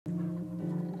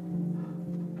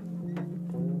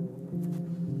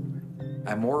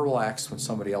I'm more relaxed when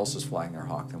somebody else is flying their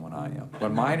hawk than when I am.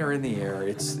 When mine are in the air,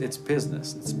 it's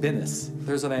business, it's business.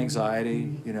 There's an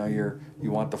anxiety, you know,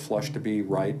 you want the flush to be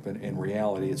right, but in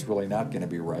reality it's really not going to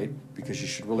be right, because you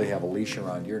should really have a leash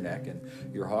around your neck, and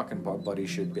your hawking buddy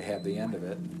should have the end of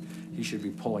it. He should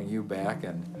be pulling you back,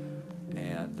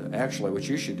 and actually what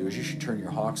you should do is you should turn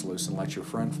your hawks loose and let your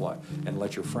friend fly, and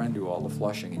let your friend do all the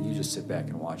flushing, and you just sit back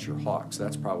and watch your hawks.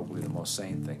 That's probably the most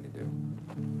sane thing to do.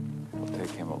 It'll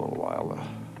take him a little while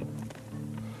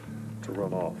to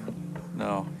run off.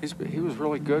 No, he was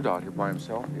really good out here by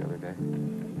himself the other day.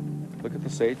 Look at the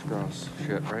sage-grouse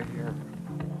shit right here.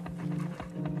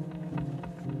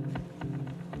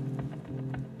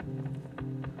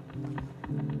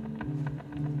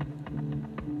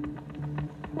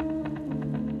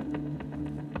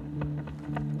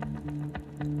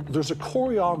 There's a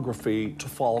choreography to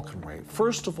falconry.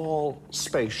 First of all,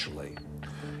 spatially.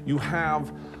 You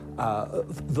have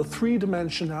the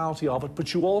three-dimensionality of it,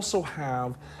 but you also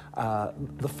have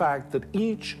the fact that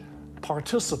each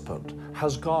participant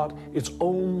has got its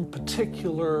own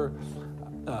particular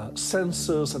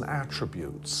senses and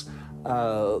attributes.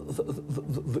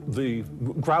 The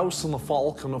grouse and the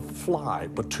falcon fly,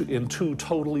 but in two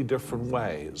totally different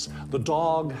ways. The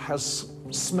dog has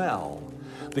smell.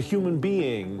 The human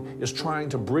being is trying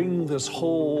to bring this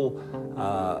whole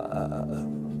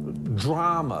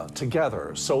drama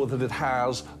together so that it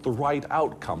has the right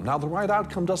outcome. Now, the right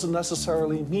outcome doesn't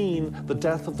necessarily mean the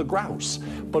death of the grouse,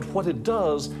 but what it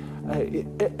does,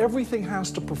 everything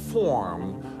has to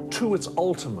perform to its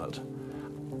ultimate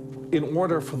in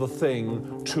order for the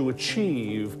thing to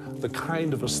achieve the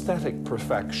kind of aesthetic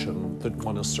perfection that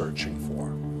one is searching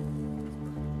for.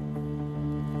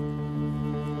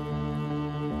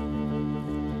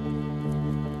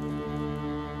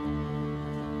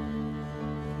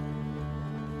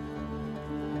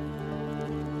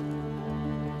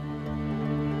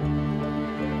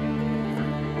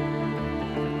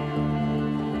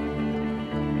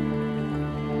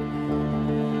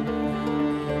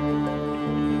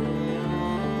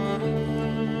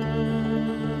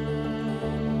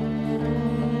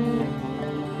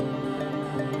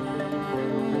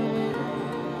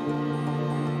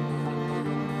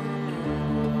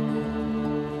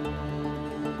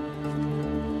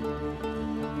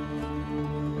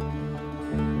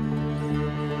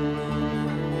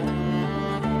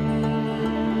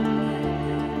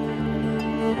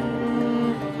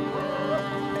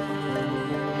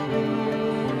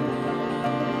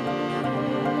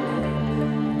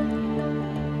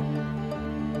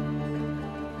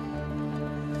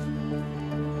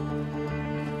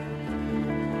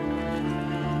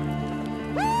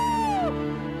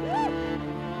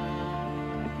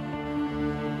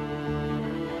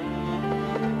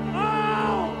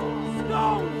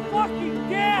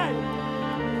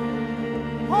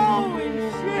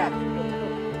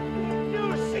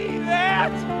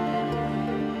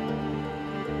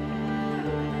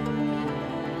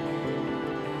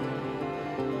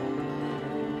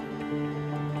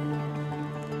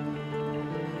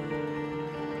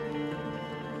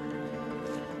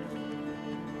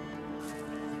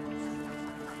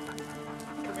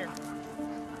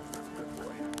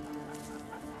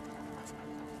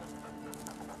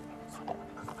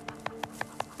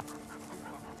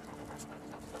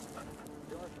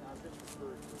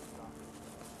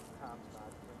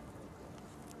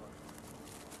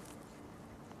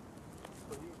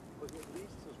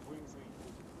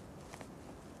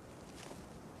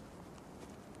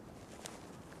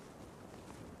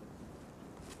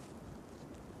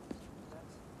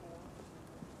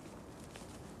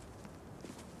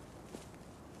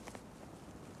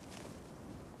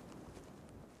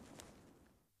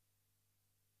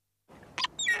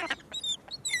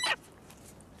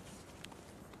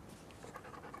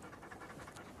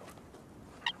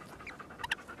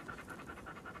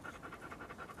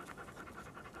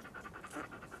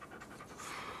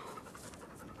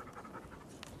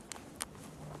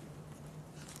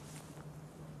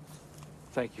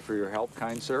 Thank you for your help,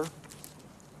 kind sir.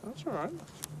 That's all right.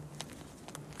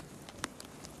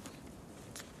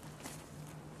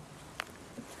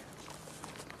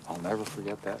 I'll never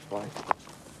forget that flight.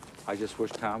 I just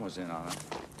wish Tom was in on it.